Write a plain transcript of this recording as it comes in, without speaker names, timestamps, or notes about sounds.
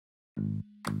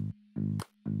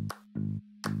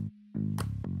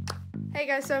Hey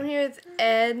guys, so I'm here with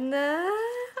Edna.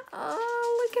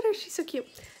 Oh, look at her, she's so cute.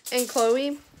 And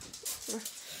Chloe.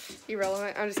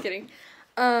 Irrelevant, I'm just kidding.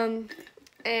 And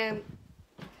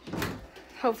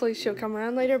hopefully she'll come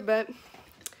around later, but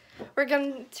we're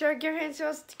going to give her into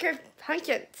us to give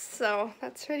pumpkins, so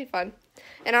that's pretty fun.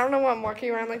 And I don't know why I'm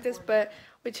walking around like this, but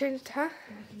we changed, huh?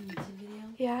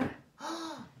 Yeah.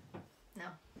 No.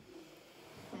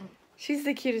 She's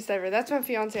the cutest ever. That's my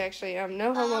fiance, actually.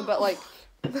 No homo, but like,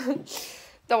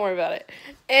 don't worry about it.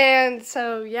 And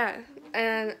so, yeah.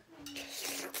 And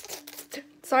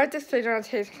sorry if this food don't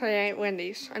taste like I ain't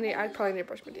Wendy's. I probably need to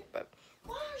brush my teeth, but.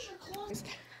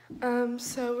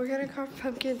 So we're gonna carve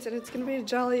pumpkins, and it's gonna be a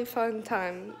jolly fun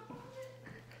time.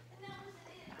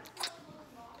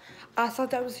 I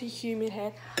thought that was a human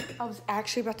head. I was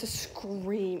actually about to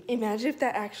scream. Imagine if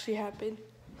that actually happened.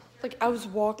 Like, I was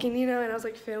walking, you know, and I was,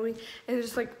 like, filming, and it's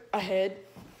just, like, a head.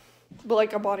 But,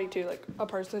 like, a body, too, like, a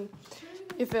person.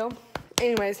 You feel?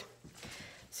 Anyways,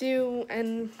 see you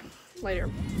and later.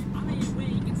 I'm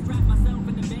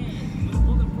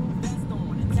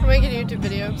making a YouTube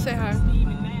video. Say hi.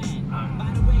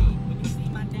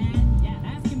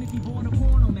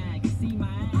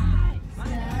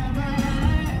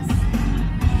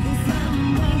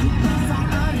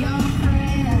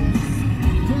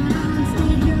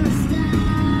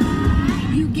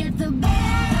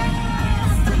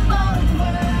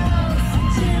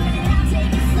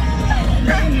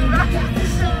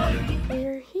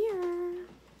 We're here.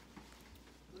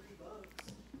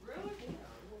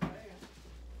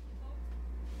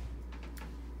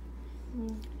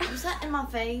 Was that in my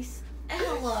face?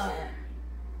 Ella.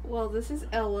 Well, this is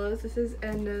Ella's. This is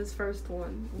Edna's first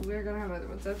one. We're gonna have other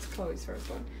ones. That's Chloe's first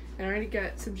one. And I already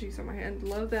got some juice on my hand.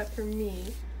 Love that for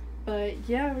me. But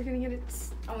yeah, we're gonna get it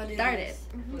started.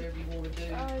 Whatever you want to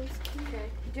do. Oh, it's cute. Okay.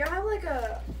 Do you have like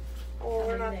a, or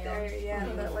we're not there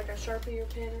yet, but like a Sharpie or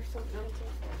pen or something?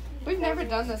 We've never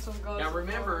done this with gloves. Now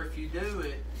remember, if you do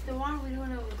it, Then why are we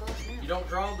doing it with gloves now? you don't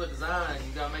draw the design,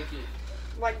 you gotta make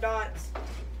it, Like dots.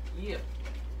 yeah.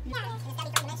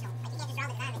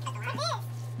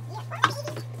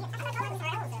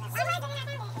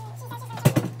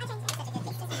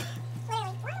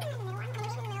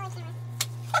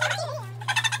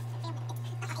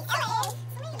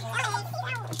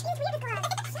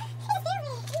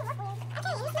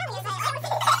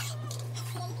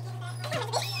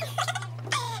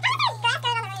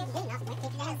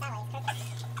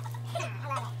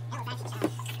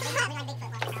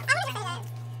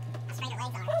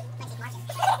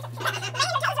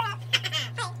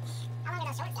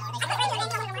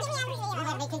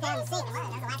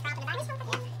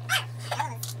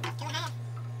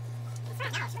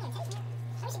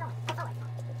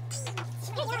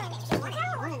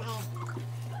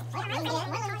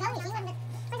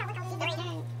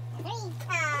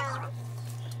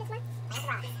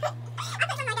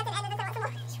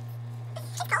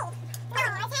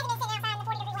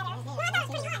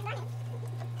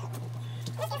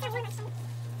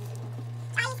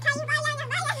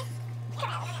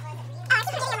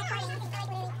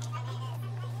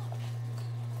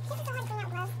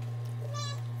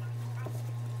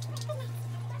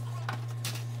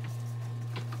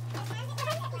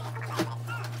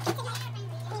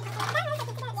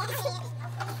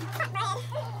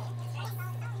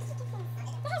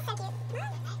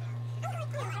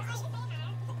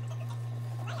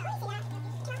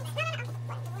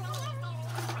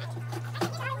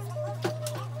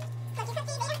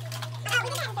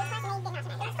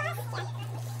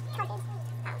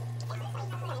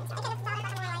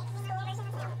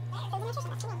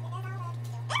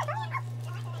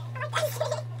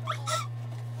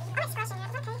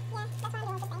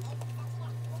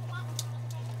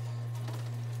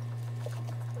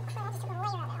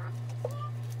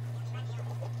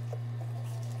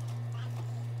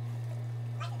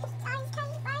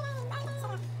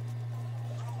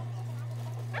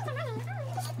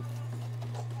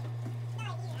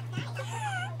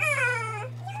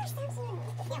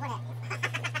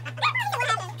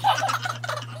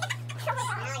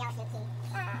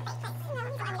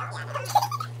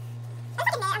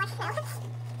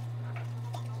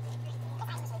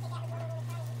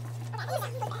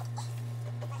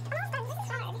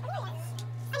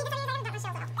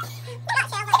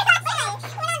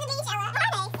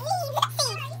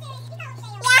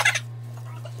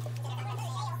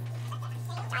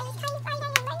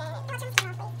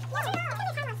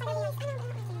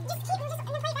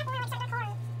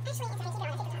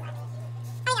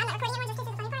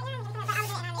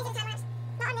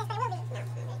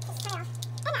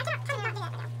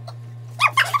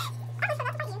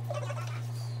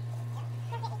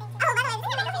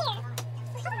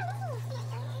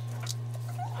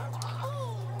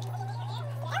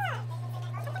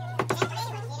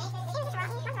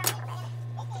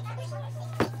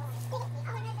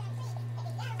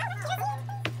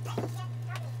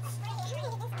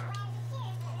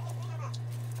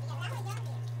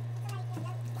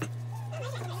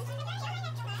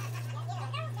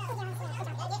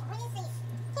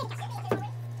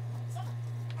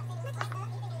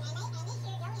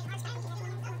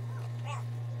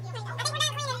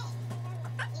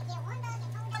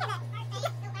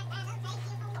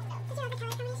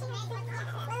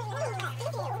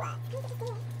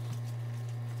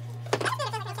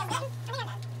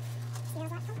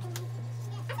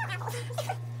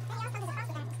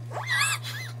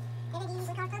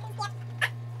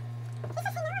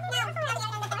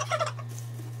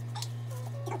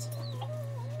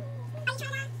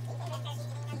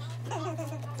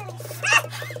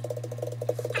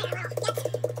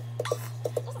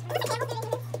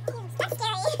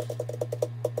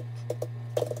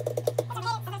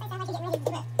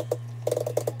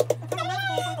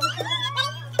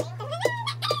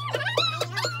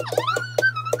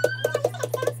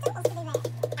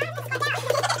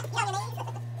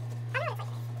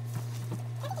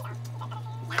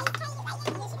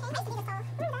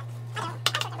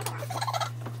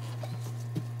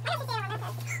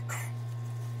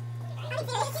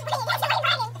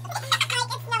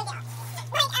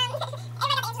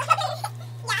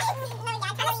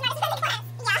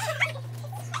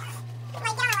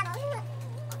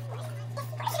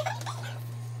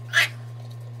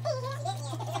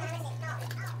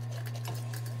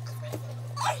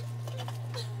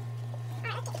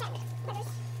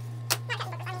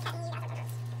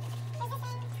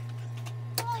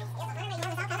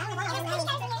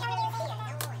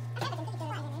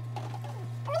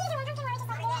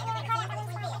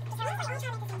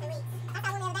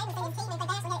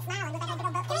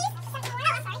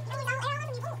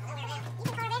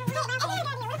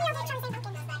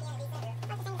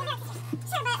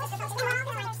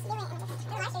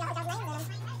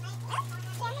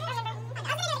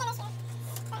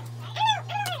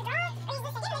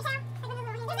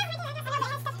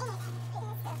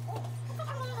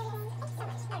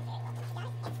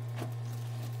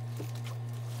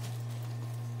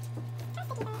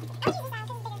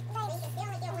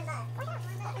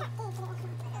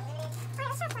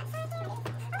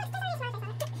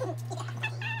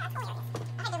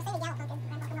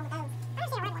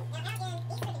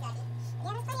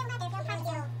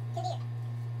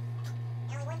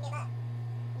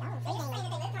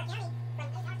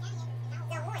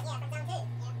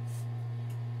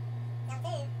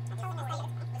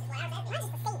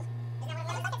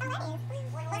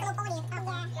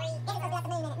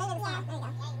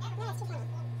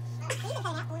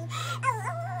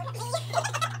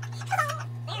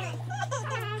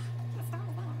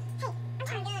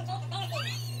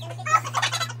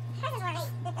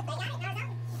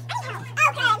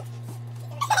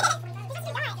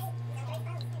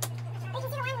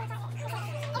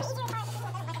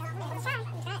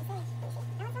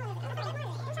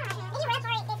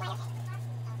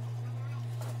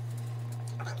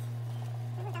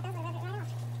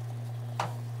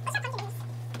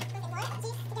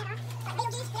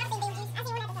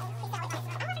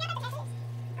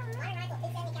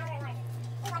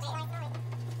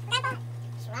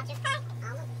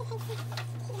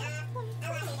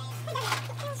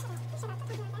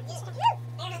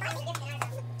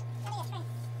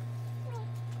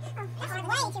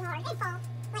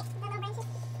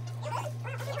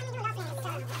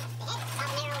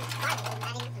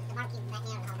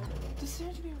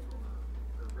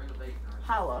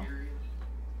 Holla.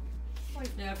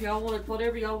 Now, if y'all want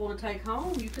whatever y'all want to take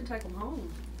home, you can take them home.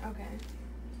 Okay.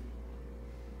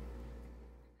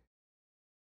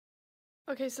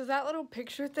 Okay, so that little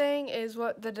picture thing is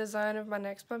what the design of my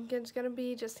next pumpkin's gonna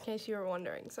be, just in case you were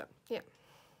wondering, so, yeah.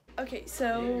 Okay,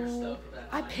 so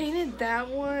I painted that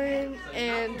one,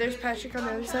 and there's Patrick on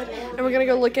the other side, and we're gonna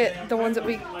go look at the ones that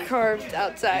we carved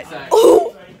outside.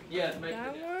 Oh! Yeah,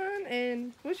 That one,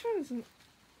 and which one is,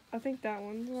 I think that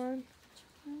one's mine.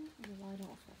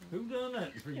 Who done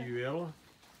that for you, Ella?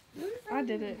 I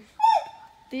did it.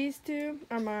 These two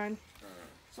are mine.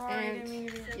 Sorry, I didn't mean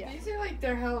to be Yeah. These are like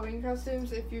their Halloween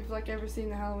costumes, if you've like ever seen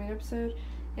the Halloween episode.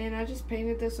 And I just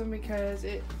painted this one because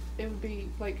it would be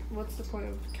like, what's the point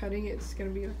of cutting it? It's gonna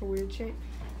be like a weird shape.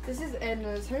 This is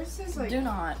Edna's. Hers is like Do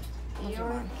not. Look at Eeyore.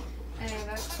 mine. And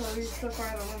that's Chloe's so far.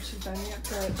 I don't know if she's done yet,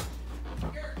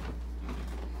 but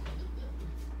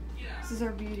this is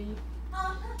our beauty.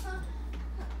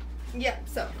 Yeah,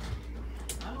 so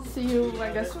see you,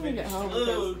 I guess, when we get home.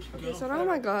 Because, okay, so I don't have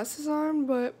my glasses on,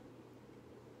 but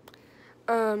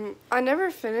I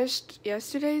never finished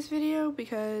yesterday's video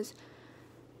because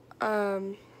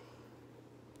as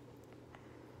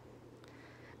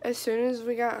soon as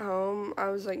we got home, I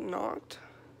was like knocked,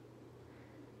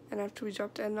 and after we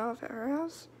dropped Edna off at her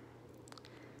house,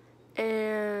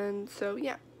 and so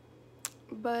yeah,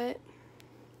 but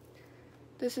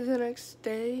this is the next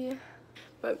day.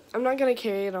 But I'm not going to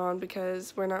carry it on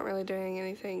because we're not really doing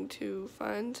anything too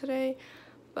fun today.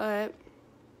 But,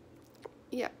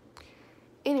 yeah.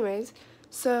 Anyways,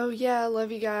 so, yeah, I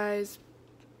love you guys.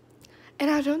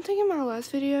 And I don't think in my last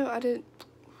video I did,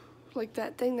 like,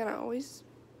 that thing that I always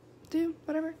do,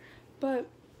 whatever. But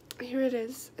here it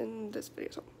is in this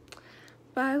video. So,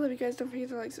 bye. I love you guys. Don't forget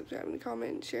to like, subscribe, and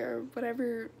comment, share,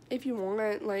 whatever, if you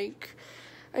want. Like,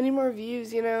 I need more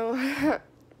views, you know.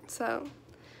 So,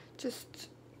 just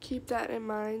keep that in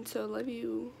mind. So, love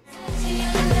you.